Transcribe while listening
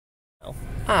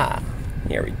Ah,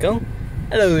 here we go.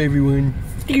 Hello everyone,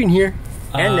 Steven here,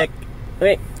 and Nick.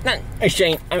 Wait, not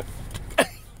Shane.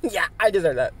 Yeah, I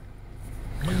deserve that.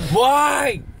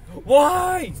 Why?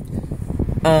 Why?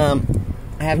 I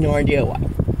have no idea why.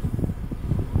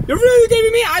 You're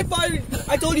videotaping me? I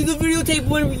told you the videotape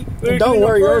when we were Don't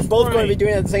worry, we're both going to be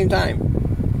doing it at the same time.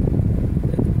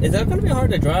 Is that going to be hard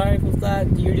to drive with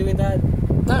that? You're doing that?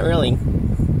 Not really.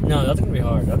 No, that's going to be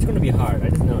hard. That's going to be hard. I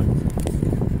just know it.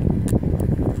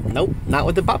 Nope, not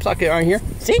with the pop socket on here.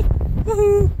 See?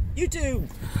 Woohoo! YouTube!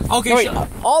 Okay, no, wait,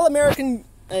 all American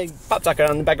pop socket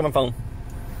on the back of my phone.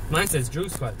 Mine says Drew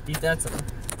Squad. Beat that stuff.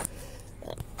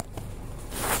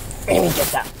 Let me get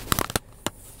that.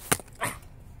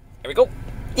 There we go.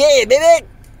 Yeah, baby!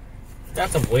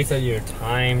 That's a waste of your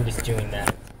time just doing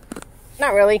that.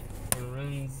 Not really.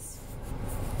 Runs.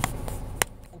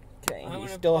 Okay, he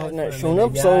still has not shown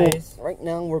up, so right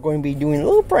now we're going to be doing a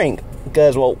little prank.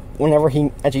 Because, well, whenever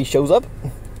he actually shows up,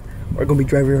 we're going to be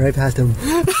driving right past him.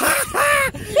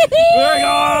 We're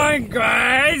going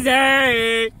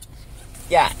crazy!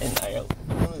 Yeah, and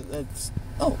that's...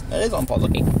 Oh, that is on pause.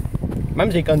 Okay. My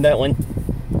mistake on that one.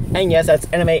 And yes, that's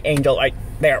Anime Angel right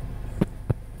there.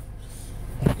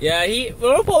 Yeah,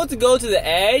 we're supposed to go to the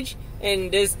edge, and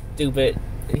this stupid,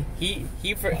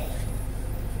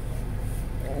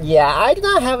 Yeah, I do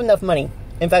not have enough money.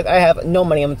 In fact, I have no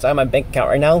money inside my bank account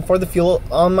right now for the fuel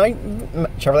on my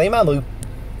Chevrolet Malibu.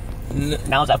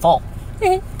 Now it's at full.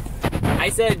 I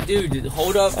said, dude,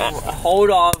 hold off,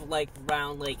 like,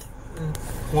 around, like,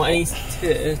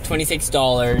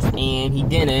 $26, and he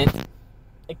didn't.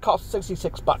 It cost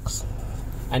 $66.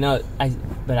 I know,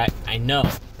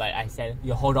 but I said,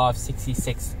 you hold off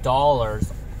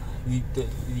 $66. You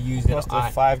use it. Plus the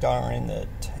 $5 in the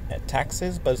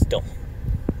taxes, but still.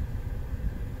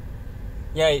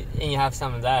 Yeah, and you have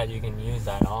some of that. You can use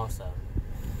that also.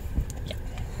 Yeah.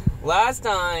 Last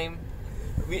time,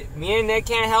 me and Nick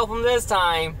can't help him this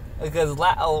time because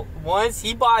once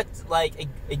he bought like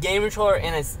a game controller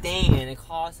and a stand, and it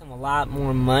cost him a lot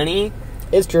more money.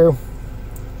 It's true.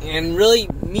 And really,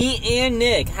 me and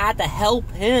Nick had to help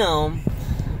him.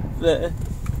 Dude,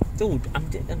 I'm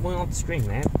going off the screen,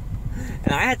 man.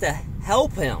 And I had to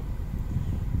help him.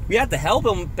 We had to help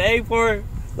him pay for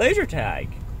laser tag.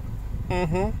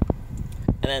 Mm-hmm. And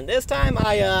then this time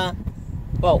I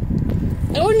went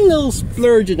a little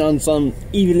splurging on some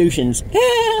evolutions.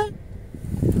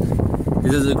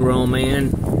 This is a grown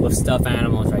man with stuffed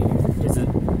animals right here.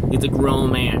 It's a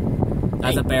grown man.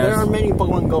 That's a bear. There are many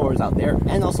Pokemon goers out there,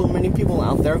 and also many people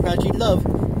out there who actually love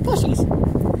plushies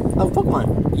of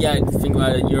Pokemon. Yeah, think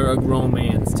about it. You're a grown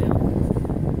man still.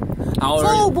 How old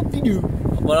are you?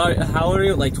 How old are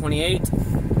you? Like 28?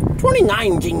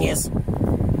 29, genius.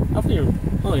 You're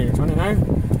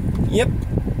 29? Yep.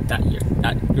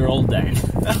 You're old then.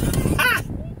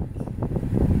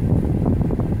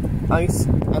 Nice.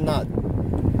 I'm not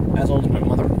as old as my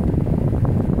mother.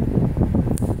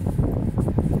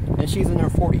 And she's in her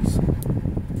 40s.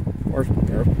 Or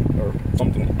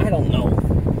something. I don't know.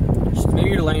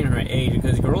 Maybe you're lying her age,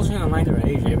 because girls are gonna lie their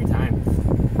age every time.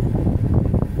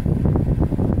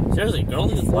 Seriously,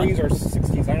 girls in the 40s or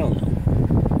 60s, I don't know.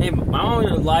 Hey, my mom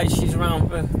lied she's around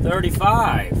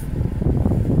 35.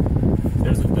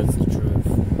 Seriously, that's the truth.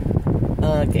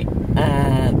 Okay.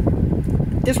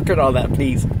 Disregard all that,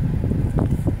 please.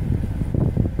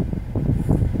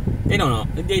 They don't know.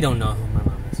 They don't know who my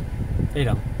mom is. They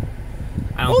don't.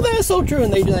 Oh, that is so true,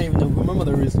 and they do not even know who my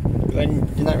mother is. I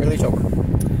did not really show her.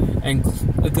 And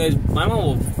because my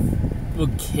mom will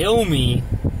kill me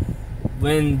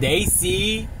when they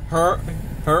see her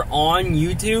on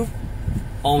YouTube.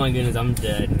 Oh my goodness, I'm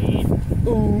dead, man.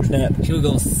 Ooh, snap. She'll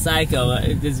go psycho.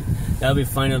 That'll be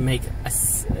fun to make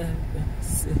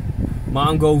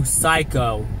Mom go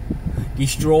psycho.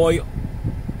 Destroy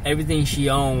everything she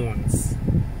owns,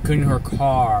 including her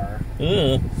car.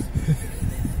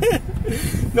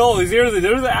 No, seriously,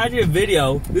 there was actually a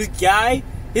video. This guy,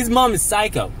 his mom is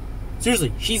psycho.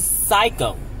 Seriously, she's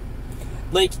psycho.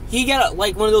 Like, he got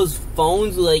like one of those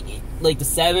phones, like the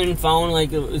 7 phone,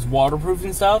 like it was waterproof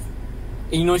and stuff.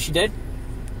 And you know what she did?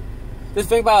 Just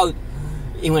think about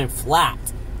it went flat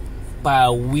by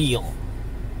a wheel.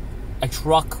 A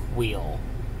truck wheel.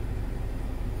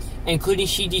 Including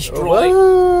she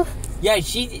destroyed... Yeah,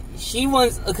 she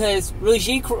wants... Because really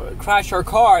she crashed her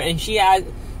car and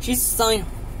she's selling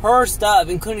her stuff,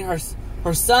 including her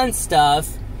son's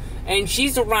stuff. And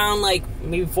she's around like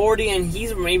maybe 40 and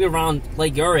he's maybe around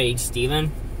like your age,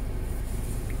 Steven.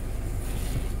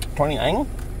 29?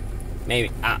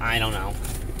 Maybe. I don't know.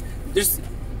 There's...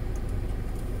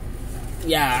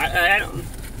 Yeah, I don't...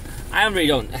 I really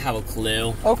don't have a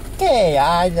clue. Okay,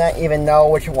 I don't even know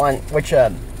which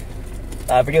video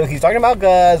he's talking about,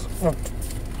 because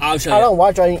I'll show you. I don't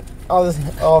watch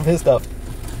all of his stuff.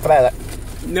 But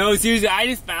No, seriously, I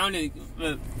just found it.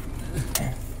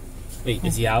 Wait,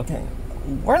 is he out?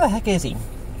 where the heck is he?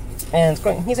 And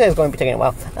he said it's going to be taking a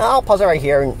while. I'll pause it right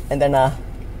here, and then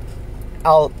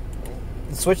I'll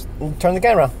turn the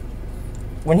camera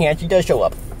when he actually does show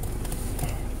up.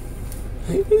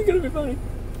 It's gonna be funny.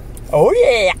 Oh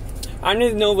yeah! I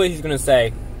need to know what he's gonna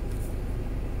say.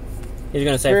 He's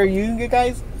gonna say. For you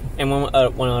guys? And one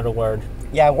other word.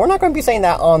 Yeah, we're not going to be saying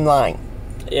that online.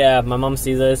 Yeah, my mom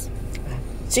sees this.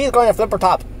 She's going to flip her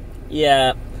top.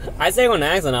 Yeah, I say it on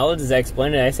accident. I will just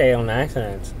explain it. I say it on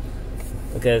accident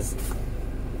because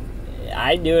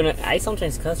I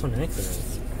sometimes cuss on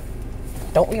accident.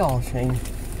 Don't we all, Shane?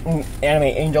 Anime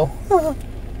Angel.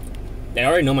 They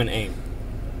already know my name.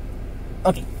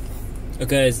 Okay.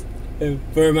 Because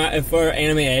for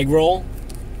Anime Egg Roll,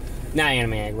 not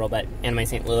Anime Egg Roll, but Anime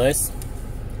St. Louis,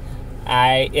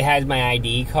 it has my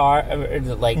ID card,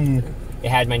 like it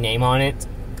has my name on it.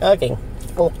 Okay.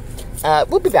 Well,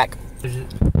 we'll be back.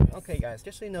 Okay, guys,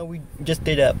 just so you know, we just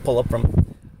did a pull up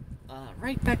from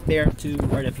right back there to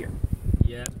right up here.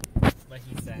 Yeah, like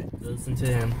he said, listen to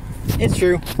him. It's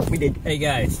true, we did. Hey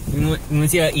guys, you want to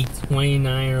see a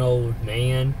 29-year-old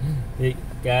man that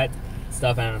got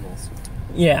stuffed animals?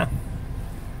 Yeah.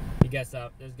 He got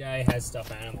stuff. This guy has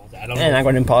stuffed animals. I don't know. And I'm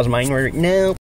going to pause mine right now.